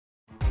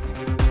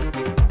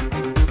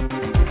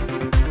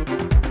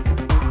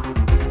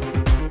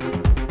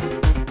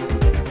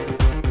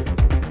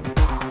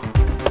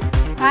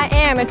I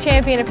am a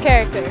champion of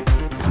character.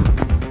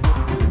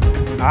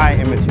 I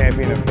am a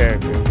champion of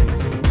character.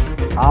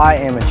 I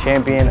am a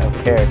champion of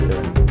character.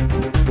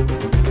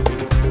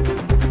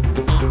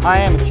 I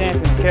am a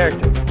champion of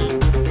character.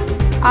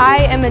 I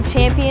am a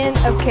champion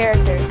of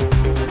character.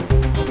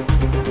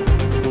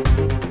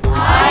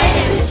 I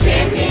am a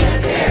champion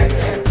of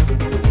character.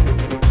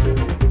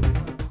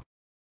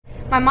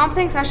 My mom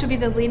thinks I should be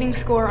the leading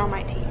scorer on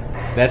my team.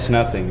 That's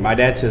nothing. My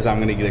dad says I'm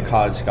going to get a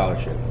college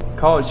scholarship.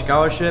 College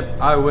scholarship?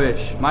 I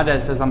wish. My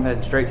dad says I'm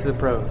heading straight to the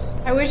pros.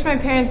 I wish my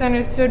parents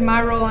understood my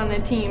role on the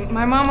team.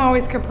 My mom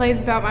always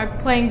complains about my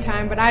playing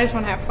time, but I just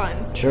want to have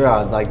fun. Sure,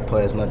 I would like to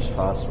play as much as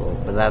possible,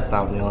 but that's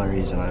not the only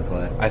reason I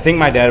play. I think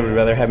my dad would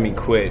rather have me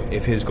quit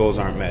if his goals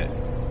aren't met.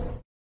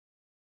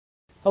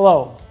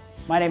 Hello,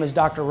 my name is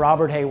Dr.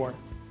 Robert Hayworth.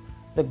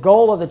 The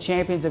goal of the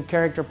Champions of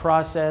Character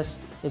process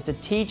is to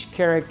teach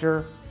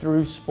character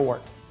through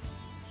sport.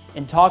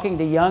 In talking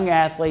to young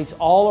athletes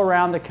all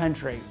around the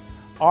country,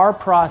 our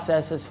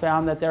process has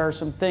found that there are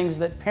some things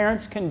that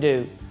parents can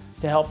do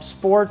to help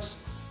sports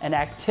and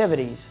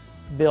activities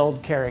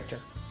build character.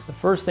 The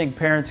first thing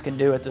parents can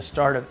do at the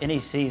start of any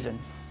season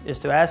is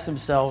to ask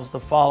themselves the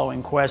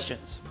following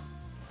questions.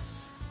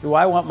 Do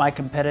I want my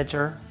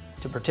competitor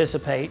to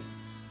participate?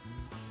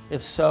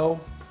 If so,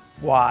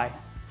 why?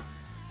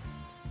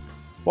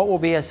 What will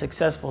be a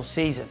successful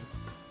season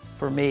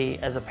for me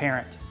as a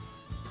parent?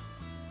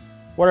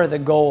 What are the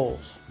goals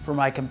for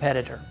my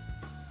competitor?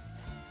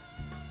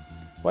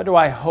 What do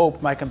I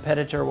hope my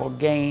competitor will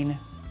gain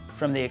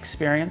from the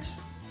experience?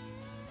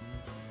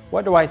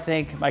 What do I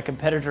think my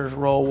competitor's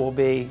role will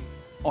be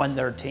on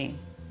their team?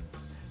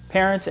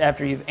 Parents,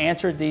 after you've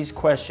answered these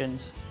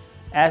questions,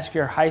 ask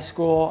your high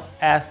school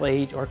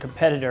athlete or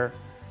competitor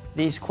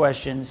these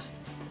questions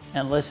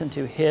and listen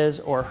to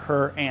his or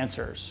her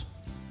answers.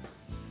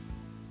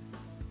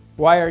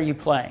 Why are you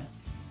playing?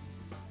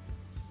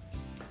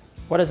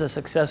 What is a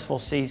successful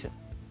season?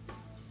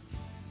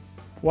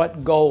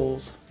 What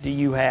goals do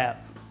you have?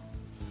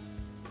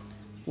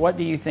 What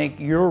do you think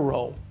your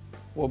role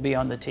will be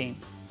on the team?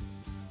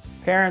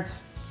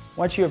 Parents,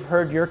 once you have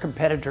heard your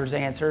competitors'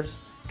 answers,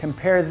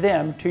 compare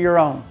them to your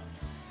own.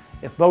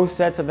 If both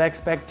sets of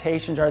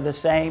expectations are the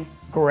same,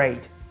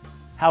 great.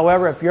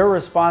 However, if your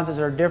responses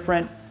are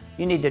different,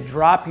 you need to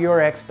drop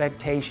your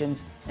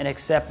expectations and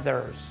accept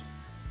theirs.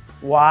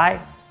 Why?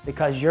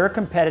 Because your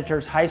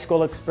competitor's high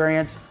school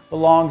experience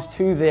belongs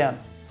to them.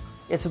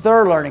 It's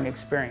their learning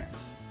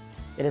experience.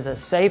 It is a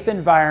safe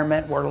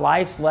environment where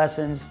life's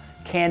lessons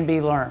can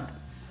be learned.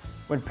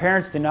 When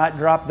parents do not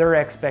drop their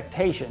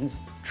expectations,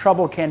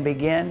 trouble can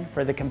begin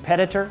for the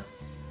competitor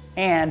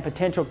and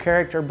potential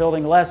character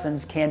building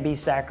lessons can be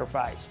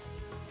sacrificed.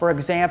 For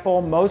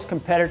example, most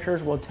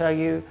competitors will tell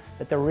you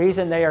that the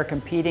reason they are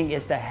competing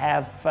is to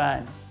have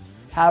fun.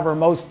 However,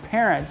 most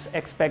parents'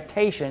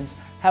 expectations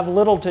have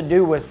little to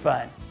do with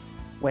fun.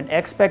 When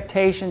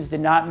expectations do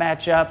not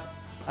match up,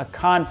 a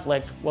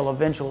conflict will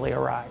eventually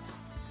arise.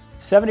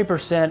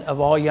 70% of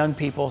all young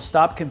people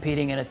stop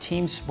competing in a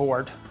team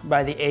sport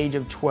by the age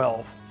of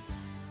 12.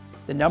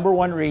 The number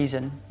one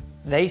reason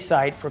they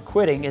cite for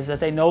quitting is that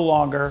they no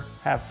longer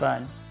have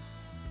fun.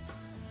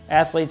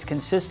 Athletes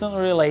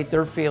consistently relate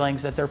their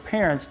feelings that their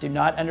parents do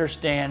not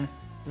understand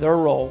their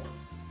role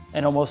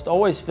and almost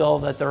always feel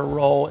that their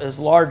role is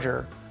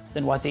larger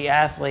than what the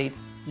athlete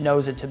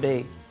knows it to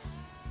be.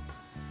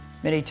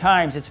 Many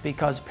times it's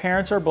because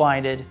parents are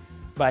blinded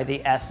by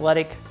the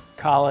athletic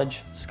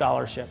college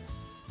scholarship.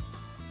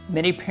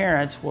 Many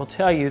parents will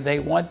tell you they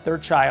want their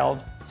child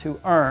to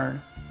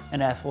earn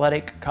an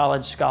athletic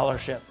college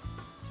scholarship.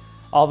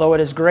 Although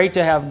it is great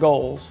to have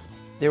goals,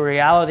 the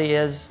reality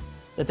is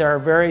that there are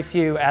very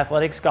few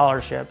athletic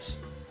scholarships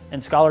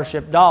and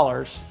scholarship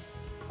dollars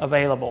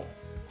available.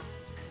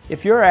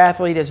 If your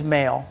athlete is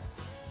male,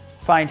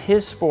 find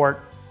his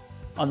sport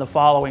on the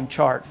following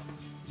chart.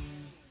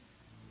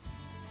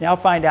 Now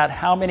find out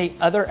how many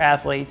other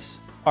athletes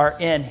are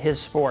in his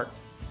sport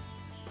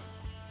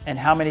and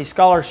how many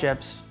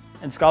scholarships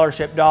and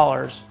scholarship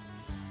dollars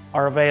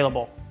are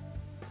available.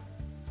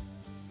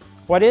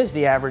 What is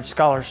the average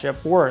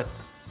scholarship worth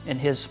in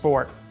his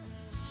sport?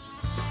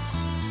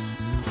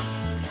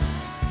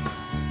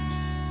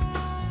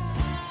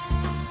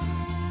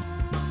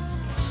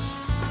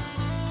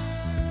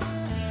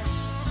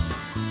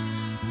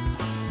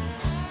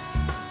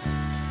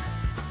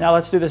 Now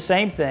let's do the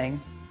same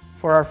thing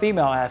for our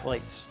female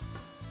athletes.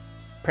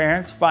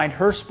 Parents, find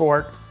her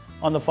sport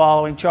on the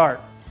following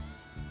chart.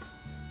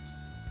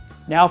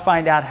 Now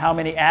find out how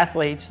many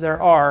athletes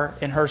there are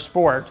in her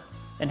sport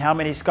and how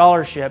many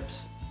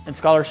scholarships and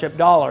scholarship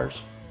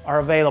dollars are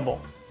available.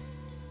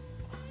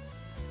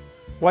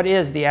 What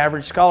is the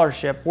average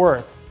scholarship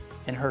worth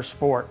in her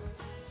sport?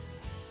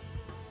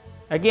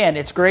 Again,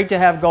 it's great to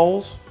have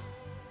goals,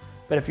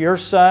 but if your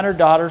son or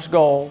daughter's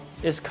goal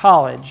is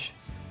college,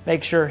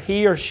 make sure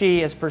he or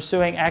she is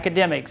pursuing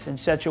academics in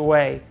such a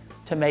way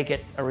to make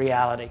it a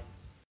reality.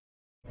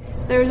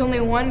 There is only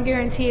one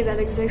guarantee that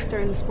exists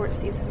during the sports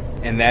season.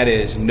 And that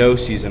is no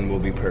season will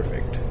be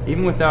perfect.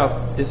 Even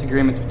without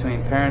disagreements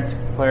between parents,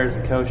 players,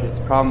 and coaches,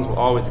 problems will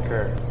always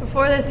occur.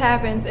 Before this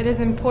happens, it is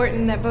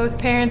important that both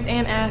parents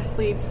and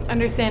athletes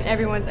understand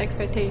everyone's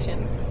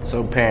expectations.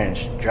 So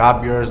parents,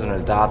 drop yours and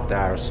adopt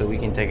ours so we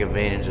can take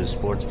advantage of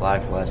sports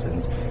life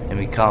lessons and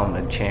become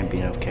a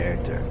champion of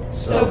character.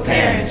 So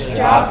parents,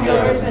 drop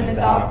yours and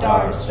adopt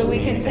ours so we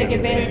can take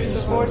advantage of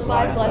sports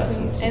life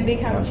lessons and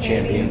become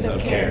champions of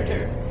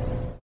character.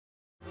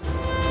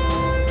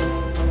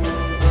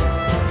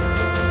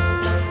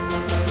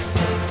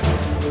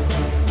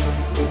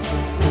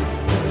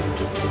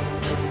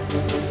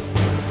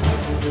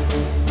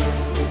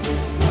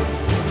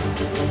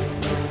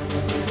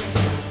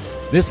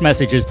 This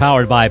message is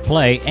powered by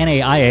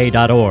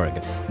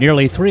PlayNAIA.org.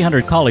 Nearly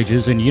 300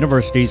 colleges and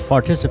universities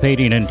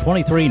participating in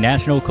 23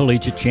 national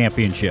collegiate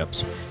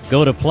championships.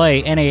 Go to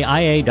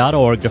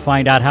PlayNAIA.org to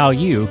find out how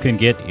you can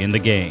get in the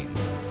game.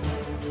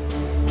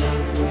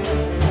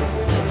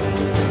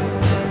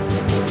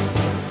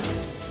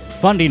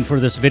 Funding for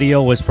this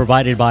video was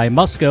provided by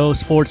Musco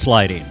Sports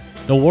Lighting,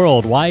 the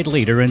worldwide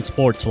leader in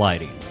sports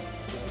lighting.